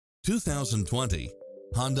2020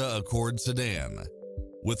 Honda Accord Sedan.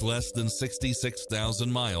 With less than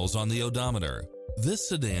 66,000 miles on the odometer, this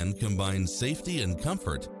sedan combines safety and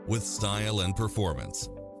comfort with style and performance.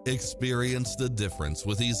 Experience the difference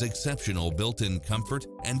with these exceptional built-in comfort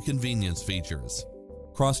and convenience features.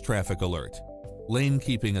 Cross-traffic alert, lane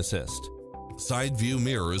keeping assist, side view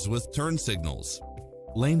mirrors with turn signals,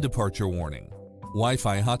 lane departure warning,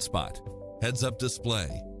 Wi-Fi hotspot, heads-up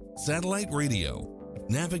display, satellite radio,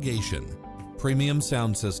 navigation, premium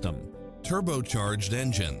sound system, turbocharged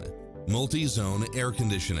engine, multi-zone air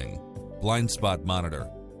conditioning, blind spot monitor,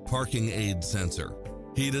 parking aid sensor,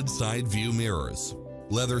 heated side view mirrors,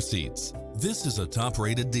 leather seats. This is a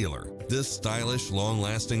top-rated dealer. This stylish,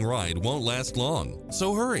 long-lasting ride won't last long,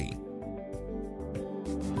 so hurry!